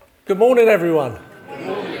Good morning, everyone. Good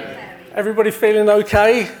morning. Everybody feeling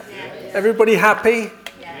okay? Yes. Everybody happy?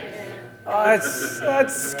 Yes. Oh,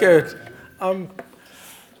 that's good. I'm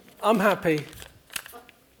happy.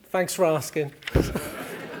 Thanks for asking.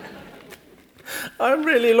 I'm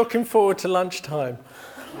really looking forward to lunchtime.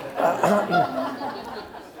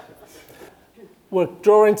 We're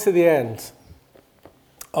drawing to the end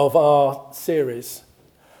of our series.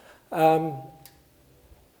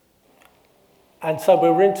 And so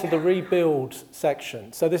we're into the rebuild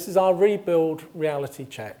section. So this is our rebuild reality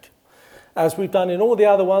check. As we've done in all the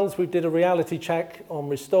other ones, we did a reality check on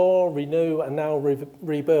restore, renew, and now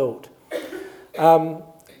rebuild.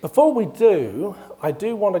 Before we do, I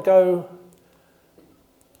do want to go...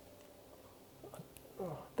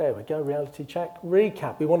 There we go, reality check.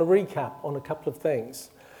 Recap. We want to recap on a couple of things.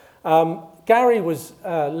 Gary was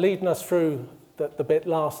leading us through the bit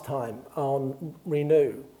last time on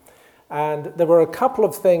renew. And there were a couple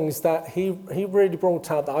of things that he really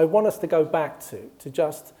brought out that I want us to go back to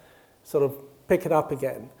just sort of pick it up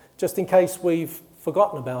again, just in case we've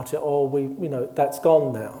forgotten about it or that's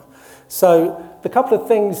gone now. So the couple of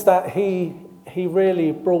things that he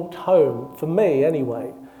really brought home, for me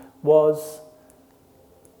anyway, was,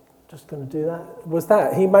 just going to do that, was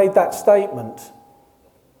that he made that statement.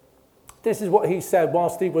 This is what he said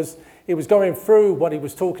whilst he was going through what he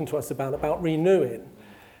was talking to us about renewing.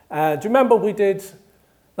 Do you remember we did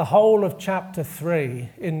the whole of chapter 3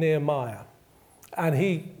 in Nehemiah? And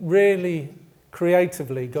he really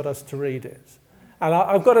creatively got us to read it. And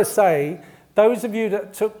I've got to say, those of you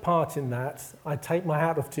that took part in that, I take my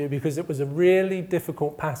hat off to you because it was a really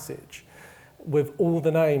difficult passage with all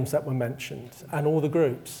the names that were mentioned and all the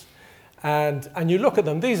groups. And you look at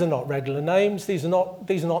them, these are not regular names, these are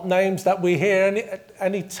not names that we hear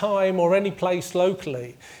any time or any place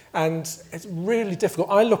locally. And it's really difficult.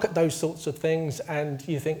 I look at those sorts of things and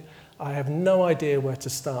you think, I have no idea where to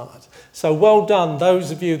start. So well done,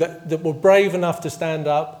 those of you that were brave enough to stand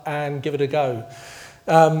up and give it a go.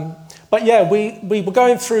 But yeah, we were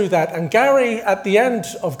going through that. And Gary, at the end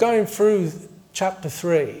of going through chapter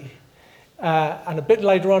 3, and a bit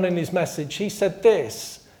later on in his message, he said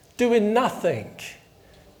this: doing nothing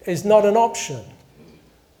is not an option.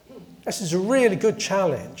 This is a really good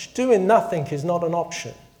challenge. Doing nothing is not an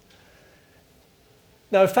option.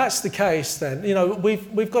 Now, if that's the case, then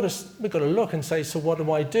we've got to look and say, so what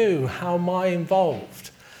do I do? How am I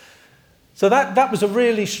involved? So that was a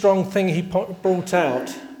really strong thing he brought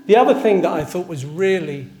out. The other thing that I thought was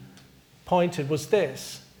really pointed was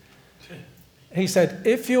this. He said,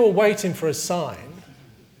 if you're waiting for a sign,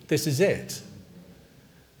 this is it.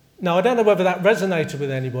 Now, I don't know whether that resonated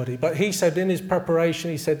with anybody, but he said in his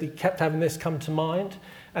preparation, he said he kept having this come to mind,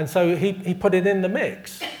 and so he put it in the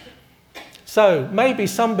mix. So maybe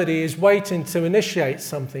somebody is waiting to initiate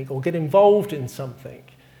something or get involved in something.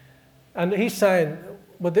 And he's saying,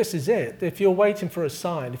 well, this is it. If you're waiting for a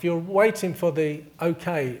sign, if you're waiting for the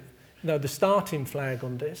starting flag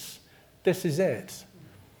on this, this is it.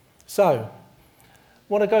 So I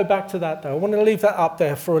want to go back to that, though. I want to leave that up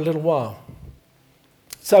there for a little while.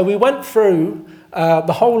 So we went through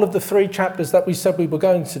the whole of the 3 chapters that we said we were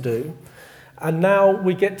going to do. And now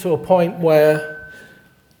we get to a point where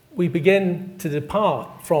we begin to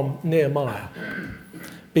depart from Nehemiah.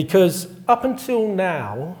 Because up until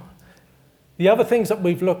now, the other things that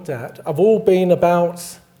we've looked at have all been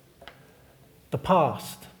about the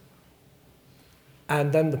past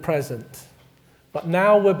and then the present. But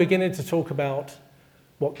now we're beginning to talk about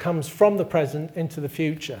what comes from the present into the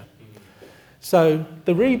future. So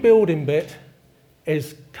the rebuilding bit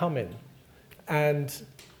is coming, and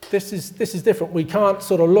this is different. We can't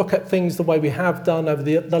sort of look at things the way we have done over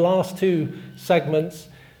the last 2 segments.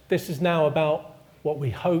 This is now about what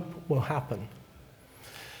we hope will happen.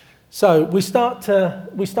 So we start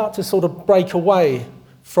to sort of break away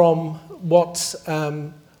from what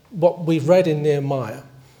we've read in Nehemiah.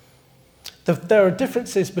 There are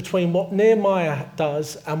differences between what Nehemiah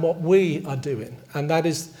does and what we are doing, and that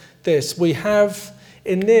is this. We have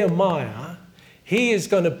in Nehemiah, he is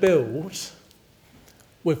going to build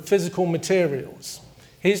with physical materials.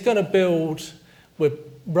 He's going to build with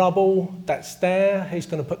rubble that's there. He's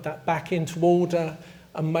going to put that back into order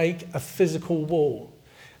and make a physical wall.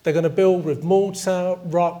 They're going to build with mortar,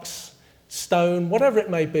 rocks, stone, whatever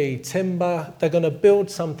it may be, timber. They're going to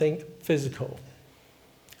build something physical.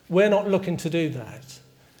 We're not looking to do that.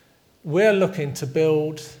 We're looking to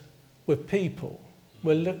build with people.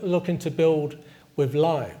 We're looking to build with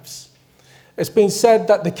lives. It's been said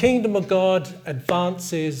that the kingdom of God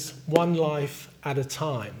advances one life at a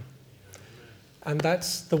time. And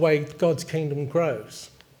that's the way God's kingdom grows.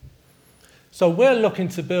 So we're looking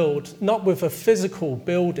to build, not with a physical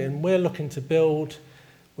building, we're looking to build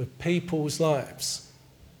with people's lives.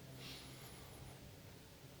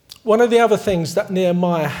 One of the other things that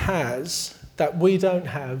Nehemiah has that we don't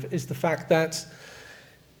have is the fact that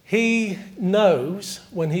he knows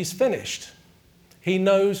when he's finished. He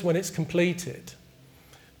knows when it's completed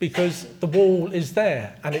because the wall is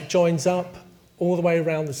there and it joins up all the way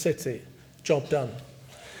around the city. Job done.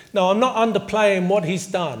 Now, I'm not underplaying what he's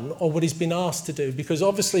done or what he's been asked to do because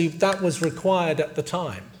obviously that was required at the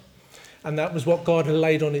time and that was what God had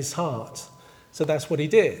laid on his heart. So that's what he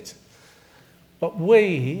did. But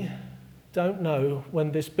we don't know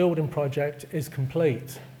when this building project is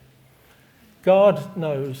complete. God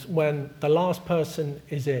knows when the last person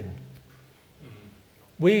is in.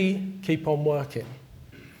 We keep on working.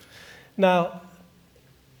 Now,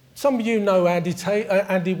 some of you know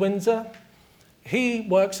Andy Windsor. He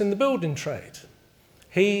works in the building trade.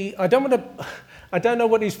 I don't know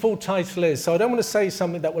what his full title is, so I don't want to say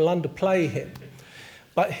something that will underplay him.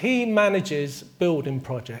 But he manages building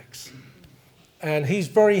projects. And he's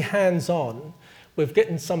very hands-on with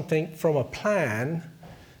getting something from a plan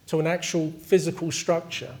to an actual physical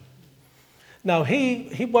structure. Now,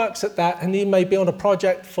 he works at that, and he may be on a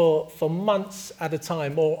project for months at a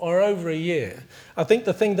time or over a year. I think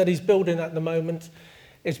the thing that he's building at the moment,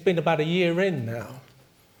 it's been about a year in now.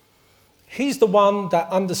 He's the one that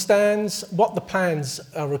understands what the plans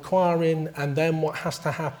are requiring and then what has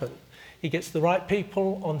to happen. He gets the right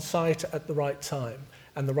people on site at the right time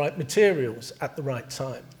and the right materials at the right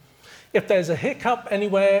time. If there's a hiccup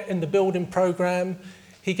anywhere in the building program,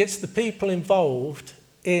 he gets the people involved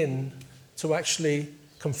in to actually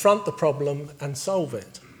confront the problem and solve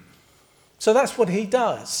it. So that's what he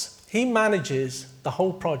does. He manages the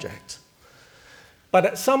whole project. But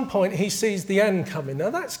at some point, he sees the end coming. Now,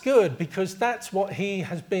 that's good because that's what he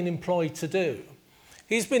has been employed to do.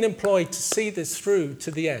 He's been employed to see this through to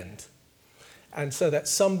the end, and so that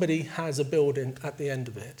somebody has a building at the end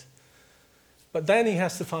of it. But then he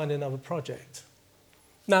has to find another project.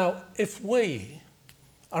 Now, if we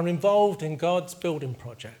are involved in God's building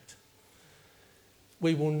project,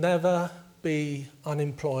 we will never be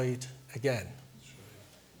unemployed again.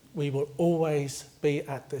 We will always be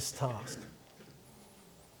at this task.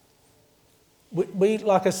 We,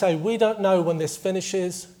 like I say, we don't know when this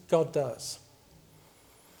finishes, God does.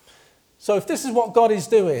 So if this is what God is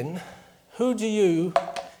doing, who do you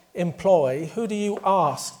employ, who do you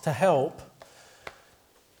ask to help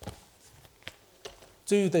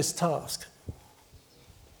do this task?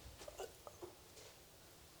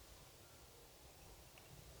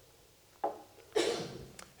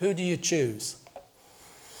 Who do you choose?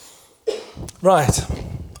 Right,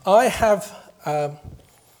 I have a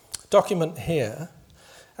document here,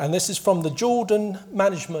 and this is from the Jordan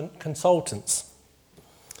Management Consultants.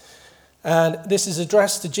 And this is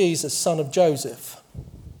addressed to Jesus, son of Joseph,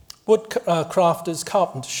 Woodcrafters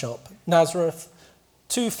Carpenter Shop, Nazareth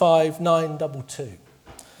 25922. It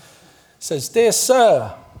says, Dear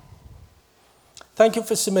Sir, thank you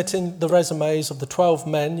for submitting the resumes of the 12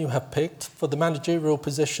 men you have picked for the managerial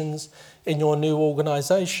positions in your new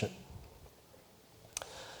organisation.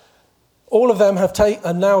 All of them have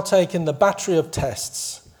now taken the battery of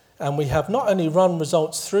tests, and we have not only run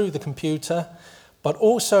results through the computer, but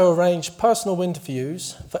also arranged personal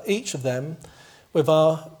interviews for each of them with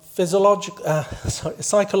our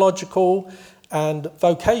psychological and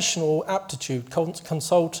vocational aptitude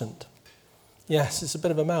consultant. Yes, it's a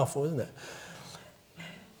bit of a mouthful, isn't it?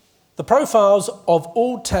 The profiles of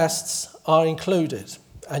all tests are included,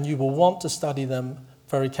 and you will want to study them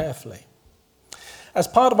very carefully. As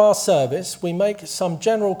part of our service, we make some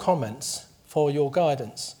general comments for your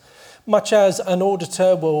guidance, much as an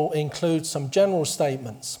auditor will include some general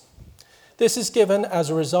statements. This is given as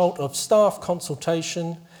a result of staff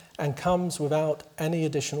consultation and comes without any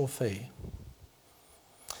additional fee.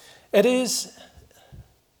 It is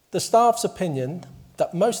the staff's opinion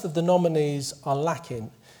that most of the nominees are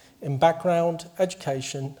lacking in background,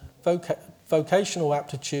 education, vocational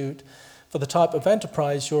aptitude for the type of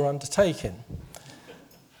enterprise you're undertaking.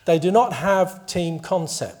 They do not have team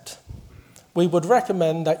concept. We would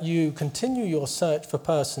recommend that you continue your search for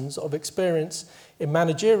persons of experience in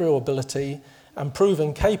managerial ability and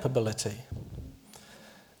proven capability.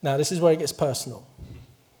 Now, this is where it gets personal.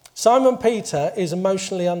 Simon Peter is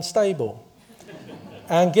emotionally unstable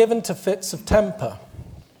and given to fits of temper.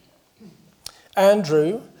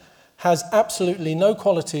 Andrew has absolutely no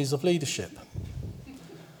qualities of leadership.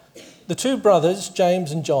 The two brothers,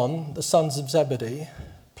 James and John, the sons of Zebedee,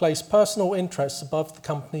 place personal interests above the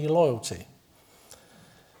company loyalty.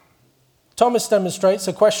 Thomas demonstrates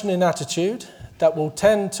a questioning attitude that will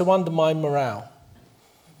tend to undermine morale.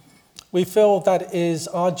 We feel that it is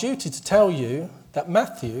our duty to tell you that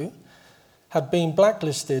Matthew had been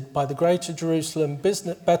blacklisted by the Greater Jerusalem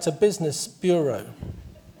Better Business Bureau.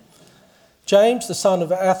 James, the son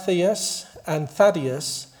of Alphaeus and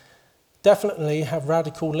Thaddeus, definitely have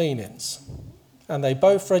radical leanings, and they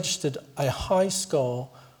both registered a high score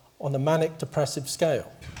on the manic depressive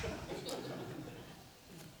scale.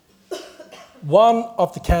 One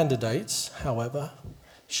of the candidates, however,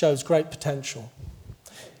 shows great potential.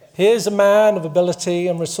 Here's a man of ability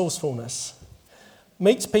and resourcefulness,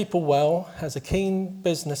 meets people well, has a keen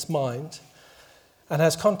business mind, and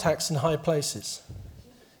has contacts in high places.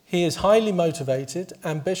 He is highly motivated,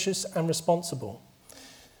 ambitious, and responsible.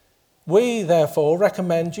 We, therefore,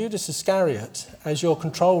 recommend Judas Iscariot as your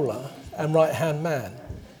controller and right-hand man.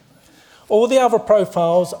 All the other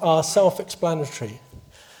profiles are self-explanatory.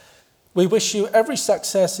 We wish you every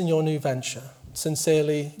success in your new venture.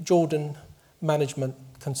 Sincerely, Jordan Management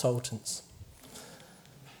Consultants.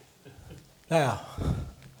 Now,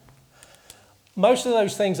 most of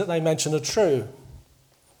those things that they mention are true.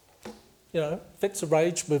 You know, fits of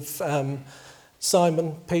rage with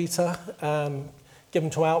Simon Peter, given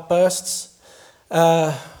to outbursts.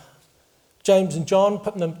 James and John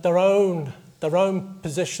putting their own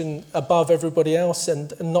position above everybody else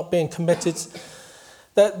and not being committed.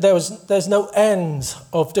 There's no end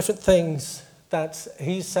of different things that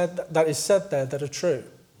he said that is said there that are true.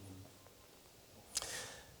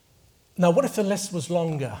 Now, what if the list was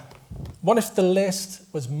longer? What if the list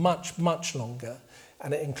was much, much longer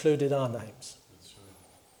and it included our names?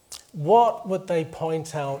 What would they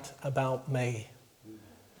point out about me?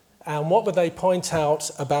 And what would they point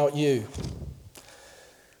out about you?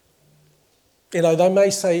 You know, they may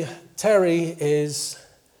say Terry is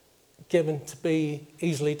given to be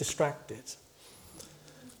easily distracted,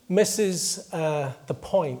 misses the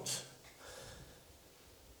point,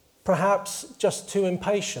 perhaps just too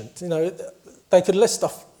impatient. You know, they could list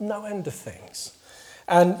off no end of things.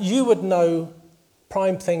 And you would know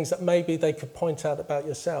prime things that maybe they could point out about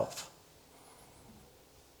yourself.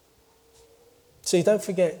 See, don't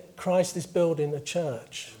forget, Christ is building a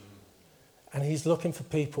church and he's looking for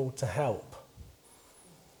people to help.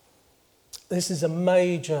 This is a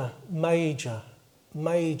major, major,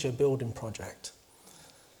 major building project.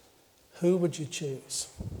 Who would you choose?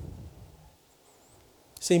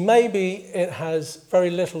 See, maybe it has very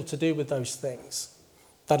little to do with those things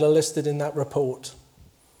that are listed in that report.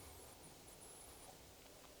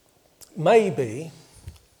 Maybe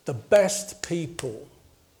the best people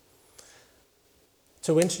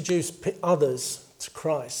to introduce others to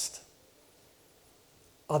Christ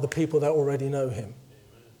are the people that already know him.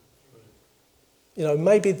 You know,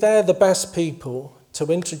 maybe they're the best people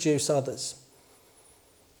to introduce others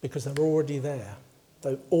because they're already there.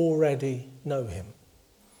 They already know him.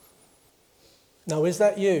 Now, is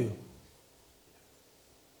that you?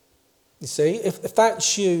 You see, if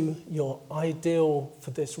that's you, you're ideal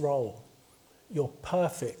for this role. You're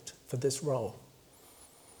perfect for this role.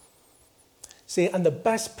 See, and the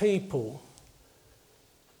best people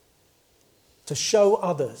to show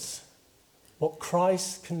others what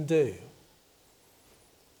Christ can do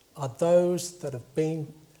are those that have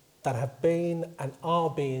been and are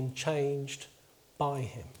being changed by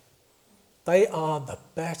him. They are the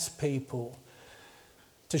best people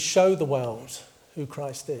to show the world who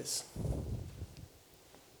Christ is.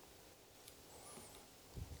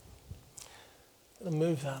 I'm going to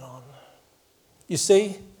move that on. You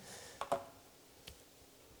see,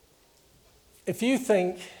 if you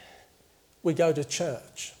think we go to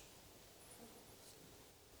church,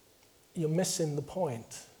 you're missing the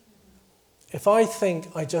point. If I think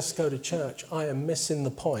I just go to church, I am missing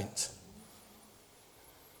the point.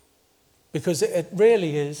 Because it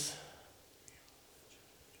really is,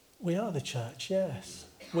 we are the church, yes.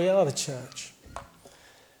 We are the church.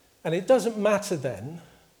 And it doesn't matter then,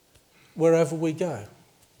 wherever we go.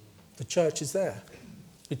 The church is there.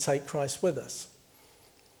 We take Christ with us.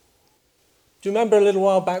 Do you remember a little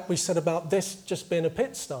while back we said about this just being a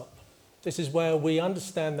pit stop? This is where we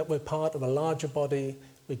understand that we're part of a larger body.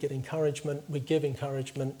 We get encouragement, we give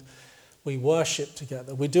encouragement, we worship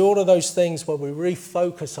together. We do all of those things where we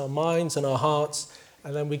refocus our minds and our hearts,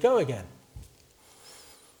 and then we go again.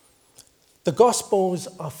 The Gospels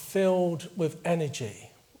are filled with energy,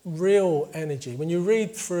 real energy. When you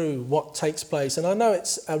read through what takes place, and I know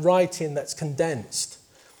it's a writing that's condensed,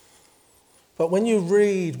 but when you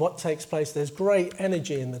read what takes place, there's great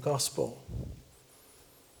energy in the Gospel.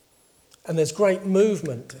 And there's great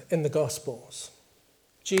movement in the Gospels.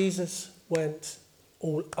 Jesus went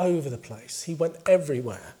all over the place. He went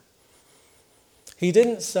everywhere. He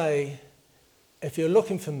didn't say, if you're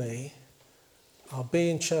looking for me, I'll be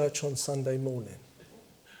in church on Sunday morning.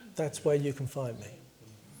 That's where you can find me.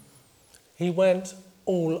 He went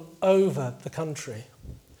all over the country.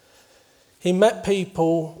 He met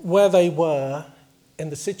people where they were in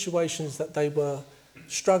the situations that they were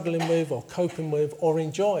struggling with or coping with or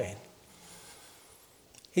enjoying.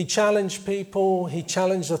 He challenged people, he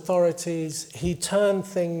challenged authorities, he turned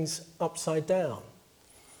things upside down.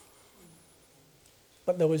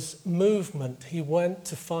 But there was movement. He went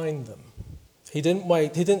to find them. He didn't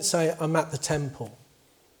wait. He didn't say, I'm at the temple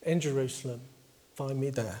in Jerusalem. Find me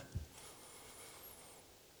there.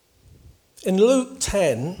 In Luke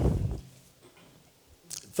 10,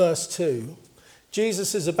 verse 2,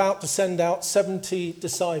 Jesus is about to send out 70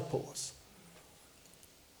 disciples.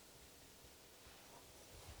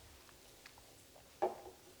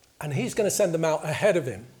 And he's going to send them out ahead of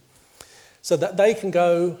him so that they can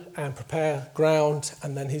go and prepare ground,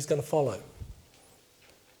 and then he's going to follow.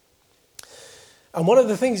 And one of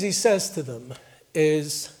the things he says to them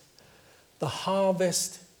is, the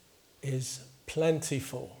harvest is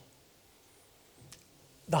plentiful.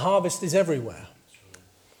 The harvest is everywhere.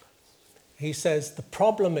 He says the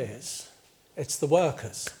problem is, it's the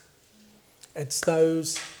workers. It's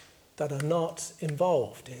those that are not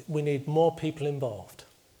involved. We need more people involved.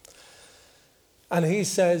 And he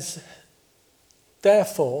says,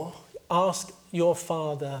 therefore, ask your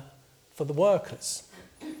Father for the workers.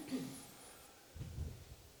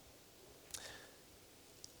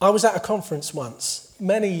 I was at a conference once,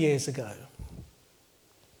 many years ago,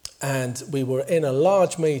 and we were in a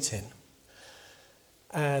large meeting,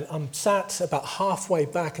 and I'm sat about halfway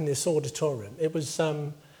back in this auditorium. It was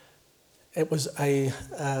one of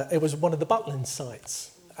the Butlin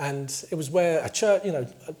sites, and it was where a church, an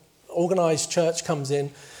organised church comes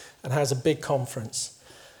in and has a big conference.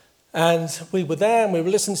 And we were there, and we were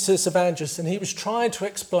listening to this evangelist, and he was trying to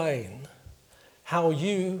explain how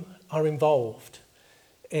you are involved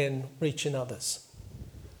in reaching others.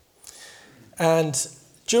 And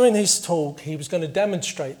during his talk, he was going to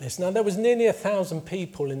demonstrate this. Now, there was nearly 1,000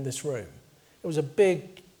 people in this room. It was a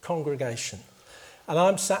big congregation. And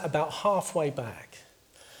I'm sat about halfway back.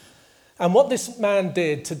 And what this man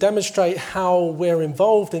did to demonstrate how we're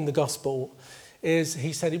involved in the gospel is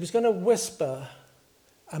he said he was going to whisper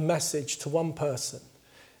a message to one person.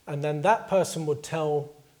 And then that person would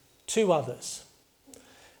tell 2 others.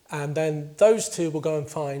 And then those 2 will go and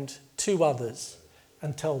find 2 others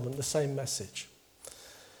and tell them the same message.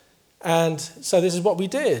 And so this is what we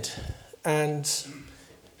did. And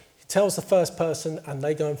he tells the first person, and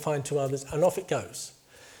they go and find 2 others, and off it goes.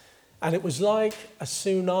 And it was like a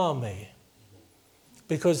tsunami,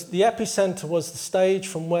 because the epicenter was the stage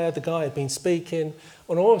from where the guy had been speaking,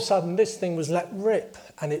 and all of a sudden this thing was let rip,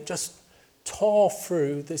 and it just tore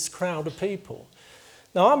through this crowd of people.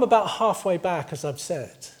 Now, I'm about halfway back, as I've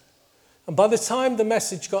said. And by the time the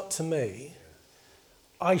message got to me,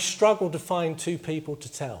 I struggled to find 2 people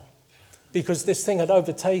to tell, because this thing had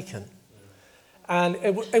overtaken. And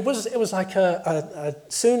it was like a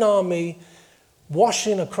tsunami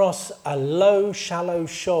washing across a low, shallow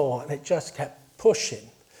shore, and it just kept pushing.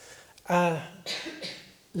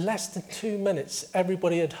 Less than 2 minutes,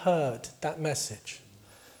 everybody had heard that message.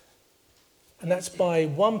 And that's by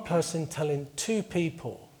one person telling 2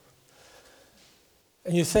 people.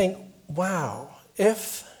 And you think, wow,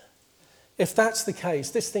 if that's the case,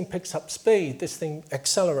 this thing picks up speed, this thing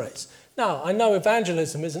accelerates. Now, I know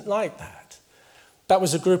evangelism isn't like that. That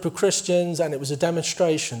was a group of Christians and it was a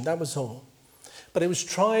demonstration, that was all. But it was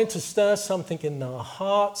trying to stir something in our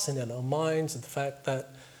hearts and in our minds of the fact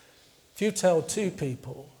that if you tell 2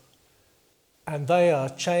 people and they are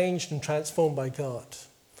changed and transformed by God,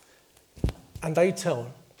 and they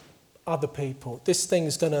tell other people, this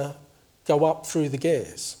thing's going to go up through the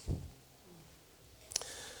gears.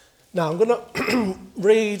 Now, I'm going to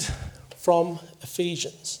read from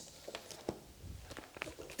Ephesians.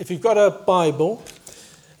 If you've got a Bible,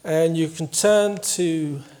 and you can turn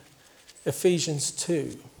to Ephesians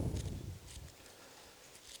 2.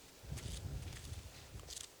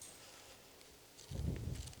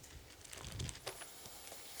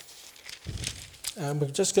 And we're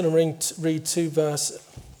just going to read 2 verses.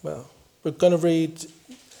 Well, we're going to read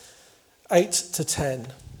 8 to 10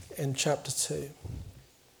 in chapter 2.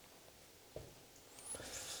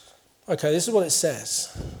 Okay, this is what it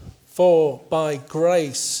says. For by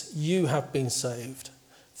grace you have been saved,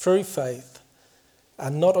 through faith,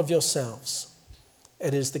 and not of yourselves.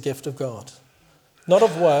 It is the gift of God. Not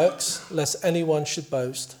of works, lest anyone should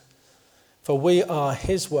boast. For we are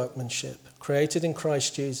his workmanship, created in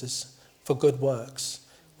Christ Jesus for good works,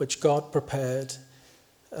 which God prepared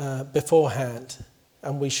beforehand,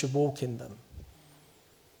 and we should walk in them.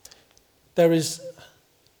 There is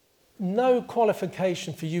no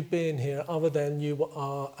qualification for you being here other than you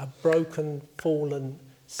are a broken, fallen,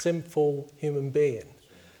 sinful human being.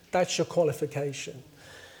 That's your qualification.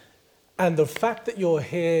 And the fact that you're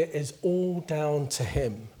here is all down to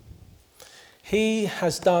him. He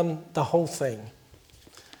has done the whole thing.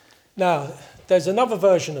 Now, there's another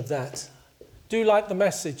version of that. Do like the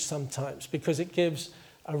Message sometimes, because it gives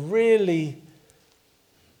a really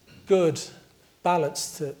good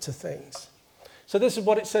balance to things. So this is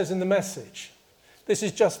what it says in the Message. This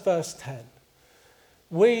is just verse 10.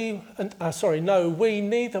 We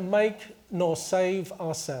neither make nor save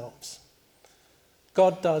ourselves.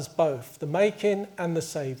 God does both, the making and the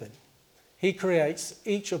saving. He creates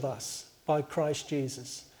each of us by Christ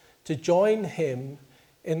Jesus to join him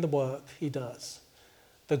in the work he does,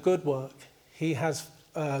 the good work he has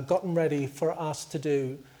gotten ready for us to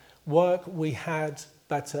do, work we had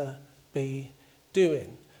better be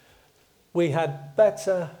doing. We had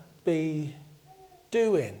better be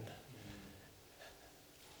doing.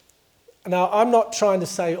 Now, I'm not trying to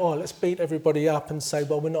say, let's beat everybody up and say,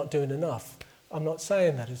 well, we're not doing enough. I'm not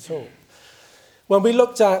saying that at all. When we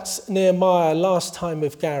looked at Nehemiah last time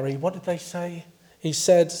with Gary, what did they say? He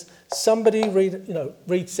said, somebody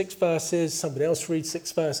read 6 verses, somebody else read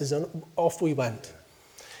 6 verses, and off we went.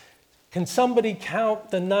 Can somebody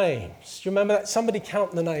count the names? Do you remember that? Somebody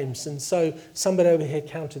count the names, and so somebody over here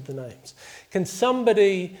counted the names. Can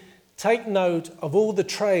somebody take note of all the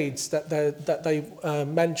trades that they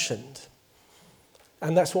mentioned?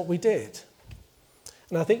 And that's what we did.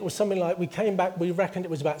 And I think it was something like, we came back, we reckoned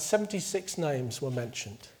it was about 76 names were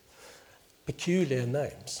mentioned. Peculiar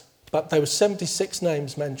names. But there were 76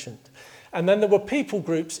 names mentioned. And then there were people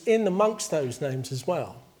groups in amongst those names as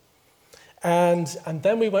well. And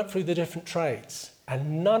then we went through the different trades.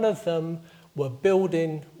 And none of them were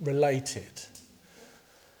building related.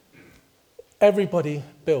 Everybody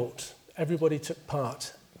built. Everybody took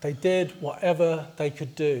part. They did whatever they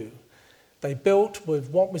could do. They built with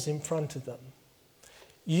what was in front of them.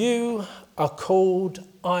 You are called,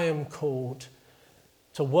 I am called,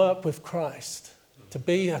 to work with Christ, to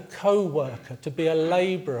be a co-worker, to be a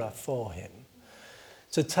labourer for him,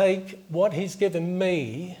 to take what he's given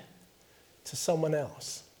me to someone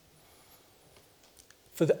else.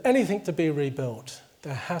 For anything to be rebuilt,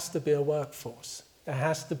 there has to be a workforce. There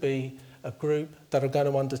has to be a group that are going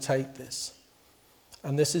to undertake this.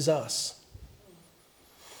 And this is us.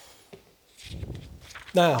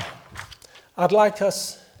 Now, I'd like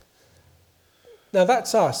us... Now,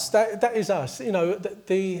 that's us. That is us. You know,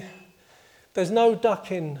 there's no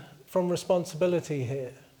ducking from responsibility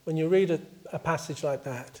here. When you read a passage like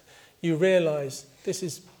that, you realise this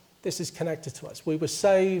is connected to us. We were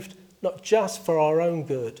saved not just for our own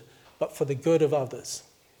good, but for the good of others.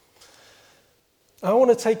 I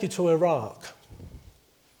want to take you to Iraq.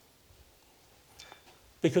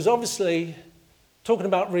 Because obviously, talking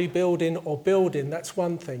about rebuilding or building, that's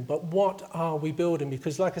one thing. But what are we building?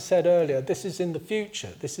 Because like I said earlier, this is in the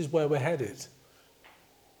future. This is where we're headed.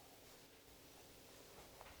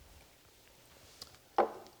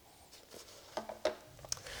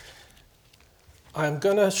 I'm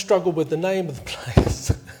going to struggle with the name of the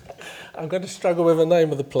place. I'm going to struggle with the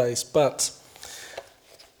name of the place. But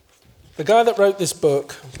the guy that wrote this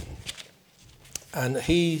book, and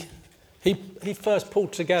he first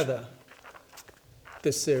pulled together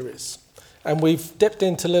this series, and we've dipped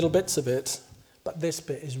into little bits of it, but this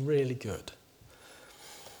bit is really good.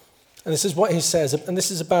 And this is what he says, and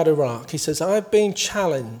this is about Iraq. He says, I've been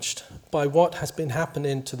challenged by what has been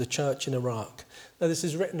happening to the church in Iraq. Now, this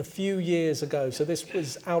is written a few years ago, so this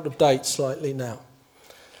was out of date slightly now.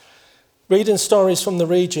 Reading stories from the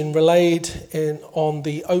region relayed on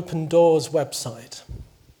the Open Doors website.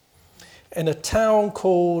 In a town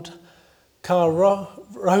called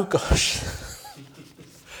Karakosh.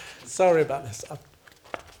 Sorry about this.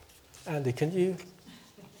 Andy, can you...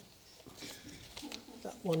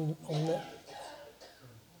 That one on there.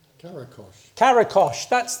 Karakosh,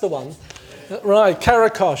 that's the one. Right,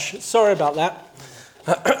 Karakosh. Sorry about that.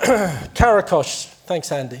 Karakosh.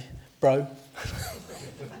 Thanks, Andy, bro.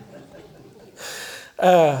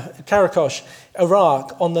 Karakosh,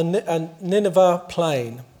 Iraq, on the Nineveh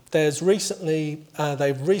plain. They've recently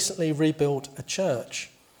rebuilt a church.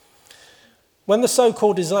 When the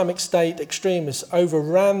so-called Islamic State extremists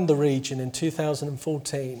overran the region in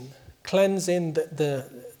 2014, cleansing the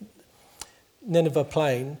Nineveh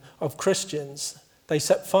plain of Christians, they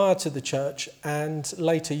set fire to the church and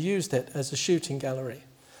later used it as a shooting gallery.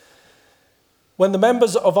 When the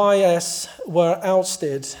members of IS were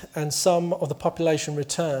ousted and some of the population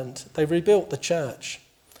returned, they rebuilt the church.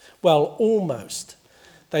 Well, almost.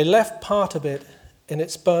 They left part of it in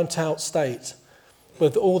its burnt-out state,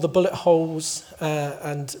 with all the bullet holes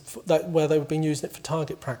where they were being using it for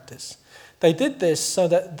target practice. They did this so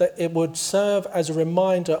that it would serve as a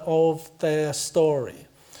reminder of their story,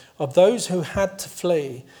 of those who had to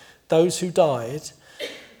flee, those who died,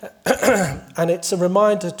 and it's a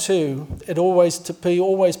reminder too, to be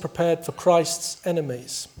always prepared for Christ's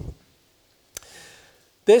enemies.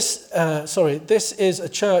 This is a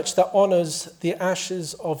church that honours the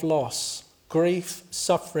ashes of loss, grief,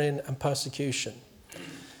 suffering, and persecution.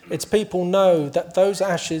 Its people know that those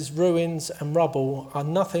ashes, ruins, and rubble are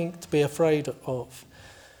nothing to be afraid of.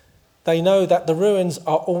 They know that the ruins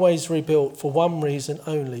are always rebuilt for one reason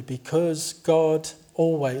only, because God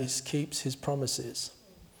always keeps his promises.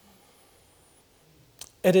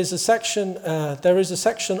 There is a section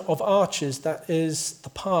of arches that is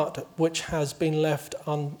the part which has been left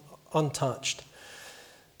untouched.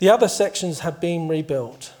 The other sections have been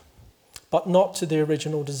rebuilt, but not to the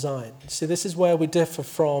original design. See, this is where we differ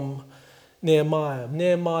from Nehemiah.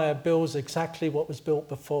 Nehemiah builds exactly what was built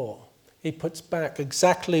before. He puts back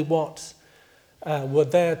exactly what were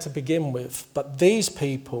there to begin with. But these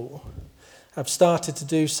people have started to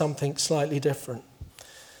do something slightly different.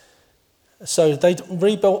 So they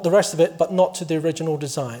rebuilt the rest of it, but not to the original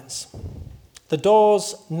designs. The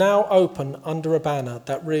doors now open under a banner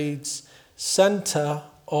that reads, Centre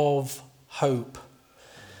of Hope.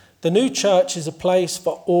 The new church is a place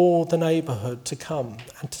for all the neighbourhood to come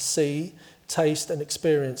and to see, taste and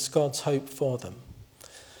experience God's hope for them.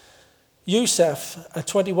 Youssef, a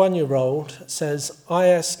 21-year-old, says,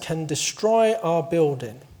 IS can destroy our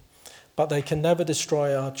building, but they can never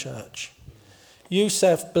destroy our church.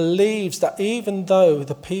 Youssef believes that even though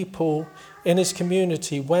the people in his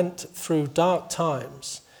community went through dark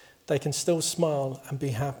times, they can still smile and be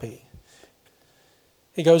happy.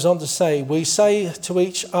 He goes on to say, we say to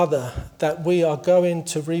each other that we are going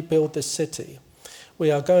to rebuild this city.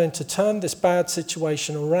 We are going to turn this bad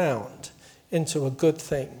situation around into a good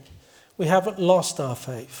thing. We haven't lost our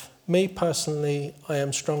faith. Me personally, I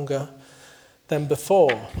am stronger than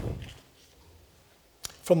before.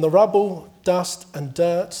 From the rubble, dust and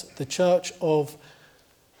dirt, the church of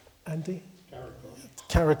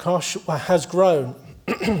Karakosh has grown,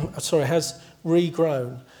 has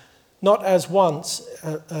regrown. Not as once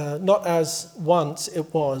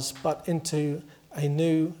it was, but into a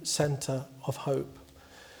new centre of hope.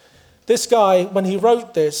 This guy, when he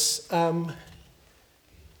wrote this,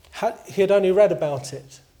 he had only read about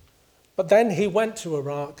it. But then he went to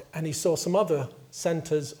Iraq and he saw some other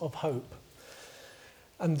centres of hope.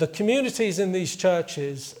 And the communities in these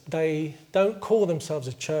churches, they don't call themselves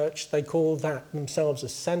a church, they call that themselves a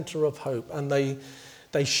centre of hope. And they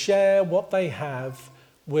share what they have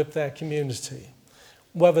with their community,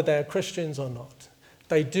 whether they're Christians or not.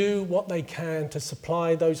 They do what they can to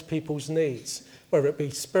supply those people's needs, whether it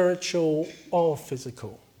be spiritual or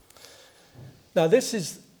physical. Now, this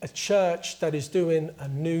is a church that is doing a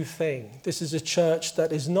new thing. This is a church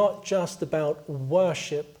that is not just about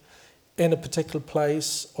worship in a particular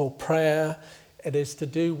place or prayer. It is to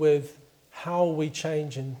do with how we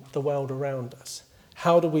change in the world around us.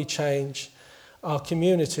 How do we change our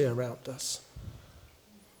community around us?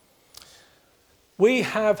 We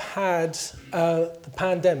have had the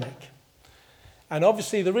pandemic. And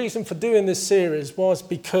obviously the reason for doing this series was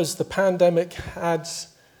because the pandemic had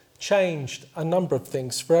changed a number of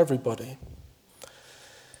things for everybody.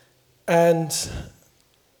 And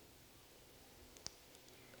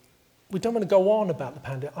we don't want to go on about the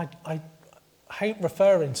pandemic. I hate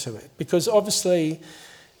referring to it because obviously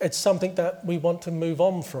it's something that we want to move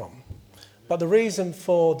on from. But the reason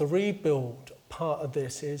for the rebuild part of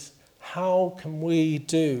this is how can we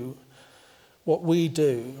do what we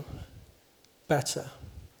do better?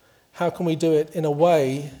 How can we do it in a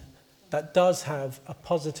way that does have a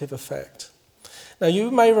positive effect? Now,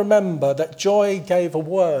 you may remember that Joy gave a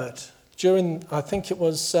word during, I think it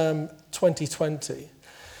was 2020.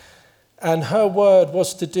 And her word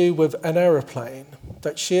was to do with an aeroplane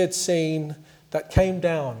that she had seen that came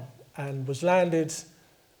down and was landed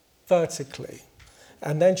vertically.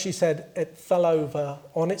 And then she said it fell over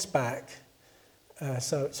on its back,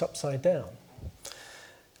 so it's upside down.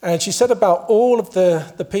 And she said about all of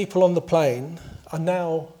the people on the plane are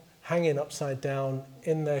now hanging upside down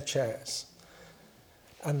in their chairs.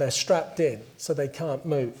 And they're strapped in, so they can't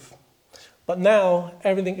move. But now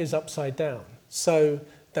everything is upside down. So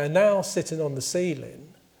they're now sitting on the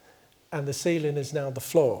ceiling, and the ceiling is now the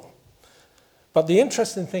floor. But the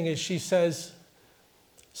interesting thing is she says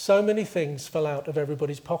so many things fell out of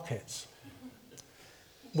everybody's pockets.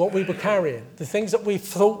 What we were carrying, the things that we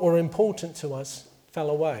thought were important to us, fell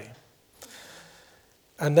away.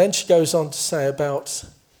 And then she goes on to say about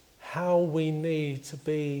how we need to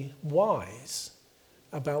be wise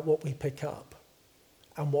about what we pick up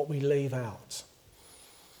and what we leave out.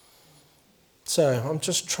 So I'm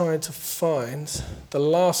just trying to find the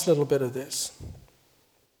last little bit of this.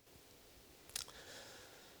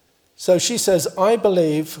 So she says, I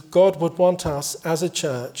believe God would want us as a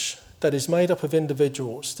church that is made up of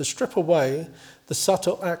individuals to strip away the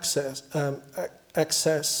subtle excess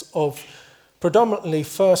of predominantly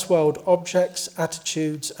first world objects,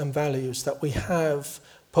 attitudes and values that we have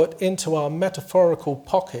put into our metaphorical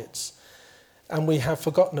pockets and we have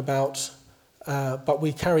forgotten about, but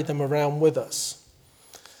we carry them around with us.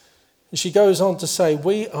 And she goes on to say,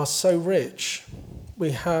 we are so rich,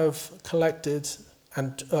 we have collected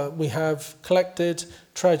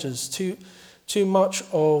treasures, too much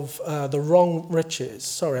of the wrong riches.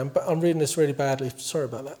 Sorry, I'm reading this really badly, sorry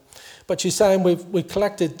about that. But she's saying we've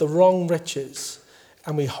collected the wrong riches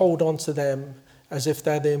and we hold on to them as if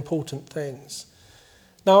they're the important things.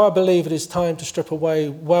 Now I believe it is time to strip away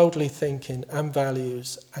worldly thinking and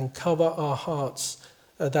values and cover our hearts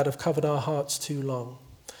that have covered our hearts too long.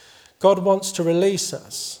 God wants to release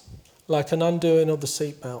us like an undoing of the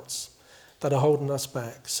seatbelts that are holding us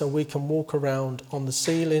back so we can walk around on the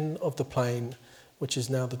ceiling of the plane, which is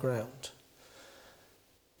now the ground.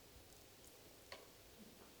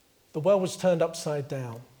 The world was turned upside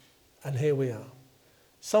down, and here we are.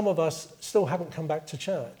 Some of us still haven't come back to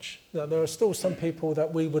church. Now, there are still some people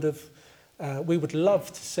that we would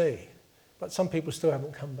love to see, but some people still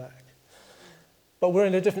haven't come back. But we're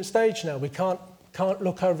in a different stage now. We can't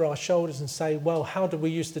look over our shoulders and say, well, how did we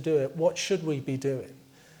used to do it? What should we be doing?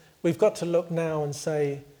 We've got to look now and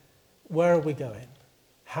say, where are we going?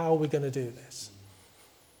 How are we going to do this?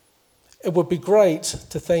 It would be great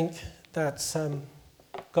to think that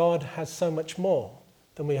God has so much more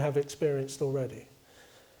than we have experienced already.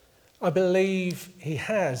 I believe he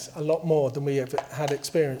has a lot more than we have had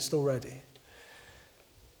experienced already.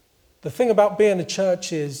 The thing about being a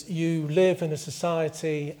church is you live in a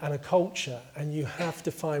society and a culture, and you have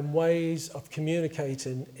to find ways of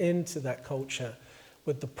communicating into that culture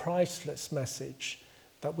with the priceless message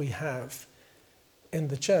that we have in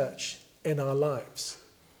the church, in our lives.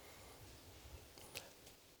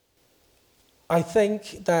 I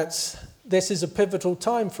think that this is a pivotal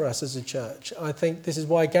time for us as a church. I think this is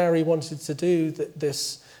why Gary wanted to do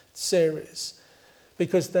this series,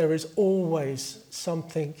 because there is always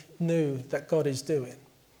something new that God is doing.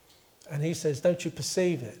 And he says, don't you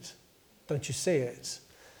perceive it? Don't you see it?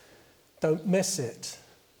 Don't miss it.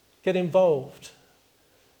 Get involved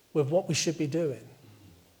with what we should be doing.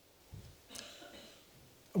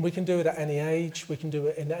 And we can do it at any age. We can do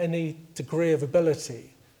it in any degree of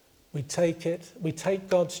ability. We take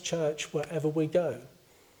God's church wherever we go.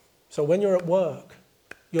 So when you're at work,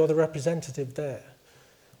 you're the representative there.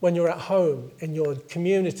 When you're at home, in your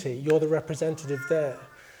community, you're the representative there.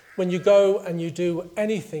 When you go and you do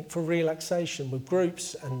anything for relaxation with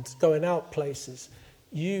groups and going out places,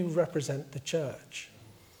 you represent the church.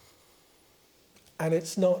 And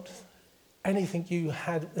it's not anything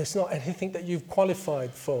it's not anything that you've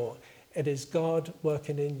qualified for. It is God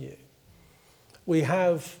working in you. We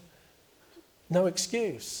have no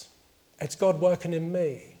excuse. It's God working in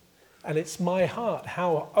me. And it's my heart.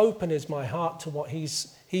 How open is my heart to what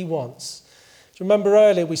he wants? Do you remember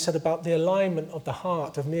earlier we said about the alignment of the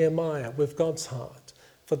heart of Nehemiah with God's heart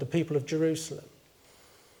for the people of Jerusalem?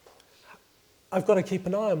 I've got to keep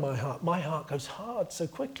an eye on my heart. My heart goes hard so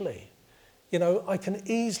quickly. You know, I can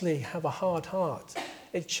easily have a hard heart.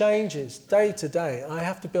 It changes day to day. I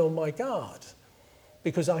have to build my guard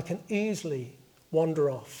because I can easily wander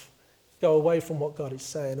off, go away from what God is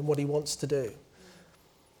saying and what he wants to do.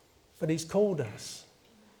 But he's called us.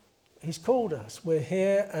 He's called us. We're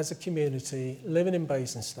here as a community living in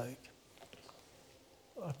Basingstoke.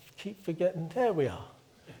 I keep forgetting. There we are.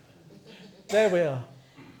 There we are.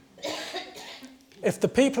 If the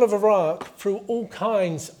people of Iraq, through all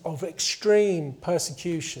kinds of extreme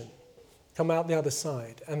persecution, come out the other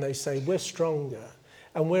side and they say, we're stronger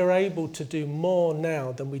and we're able to do more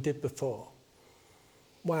now than we did before.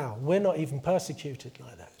 Wow, we're not even persecuted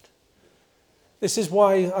like that. This is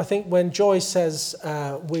why I think when Joy says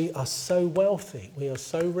we are so wealthy, we are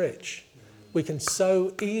so rich, we can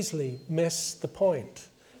so easily miss the point.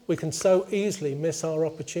 We can so easily miss our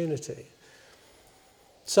opportunity.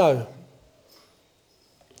 So,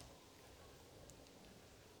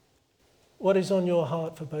 what is on your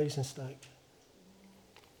heart for Basingstoke?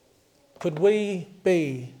 could we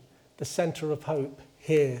be the centre of hope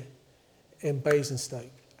here in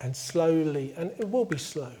Basingstoke, and slowly, and it will be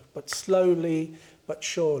slow, but slowly but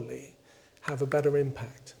surely have a better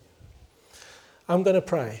impact. I'm going to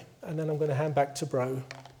pray, and then I'm going to hand back to Bro.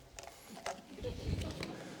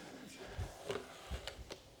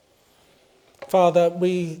 Father,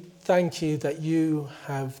 we thank you that you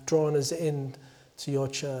have drawn us in to your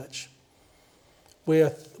church.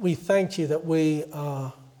 We thank you that we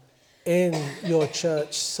are in your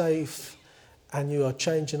church safe, and you are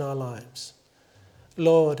changing our lives.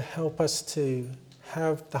 Lord, help us to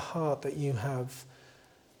have the heart that you have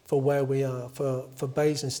for where we are, for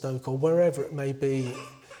Basingstoke or wherever it may be.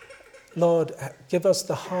 Lord, give us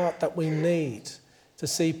the heart that we need to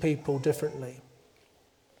see people differently.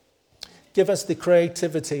 Give us the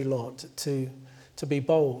creativity, Lord, to be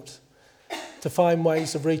bold, to find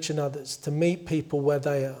ways of reaching others, to meet people where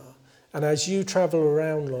they are. And as you travel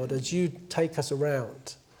around, Lord, as you take us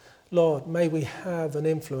around, Lord, may we have an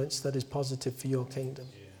influence that is positive for your kingdom.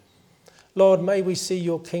 Lord, may we see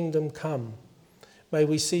your kingdom come. May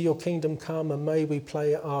we see your kingdom come, and may we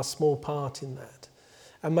play our small part in that.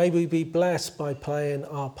 And may we be blessed by playing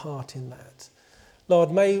our part in that.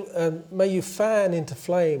 Lord, may you fan into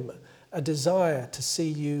flame a desire to see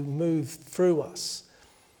you move through us.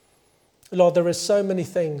 Lord, there are so many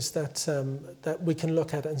things that we can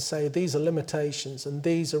look at and say, these are limitations and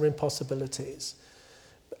these are impossibilities.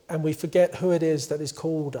 And we forget who it is that has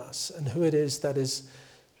called us and who it is that has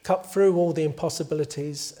cut through all the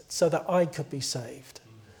impossibilities so that I could be saved.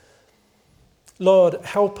 Lord,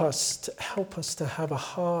 help us to have a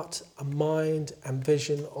heart, a mind and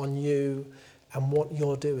vision on you and what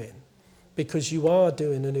you're doing, because you are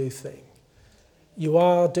doing a new thing. You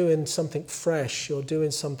are doing something fresh. You're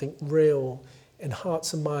doing something real in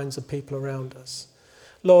hearts and minds of people around us.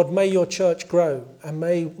 Lord, may your church grow, and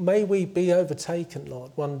may we be overtaken,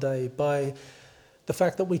 Lord, one day by the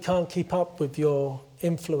fact that we can't keep up with your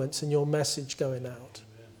influence and your message going out.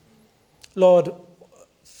 Amen. Lord,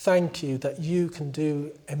 thank you that you can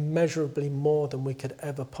do immeasurably more than we could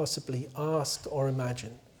ever possibly ask or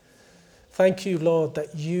imagine. Thank you, Lord,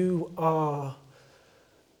 that you are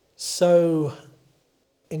so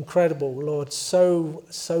incredible, Lord, so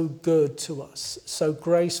good to us, so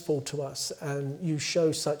graceful to us, and you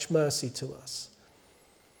show such mercy to us.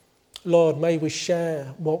 Lord, may we share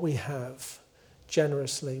what we have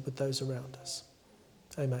generously with those around us.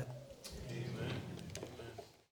 Amen.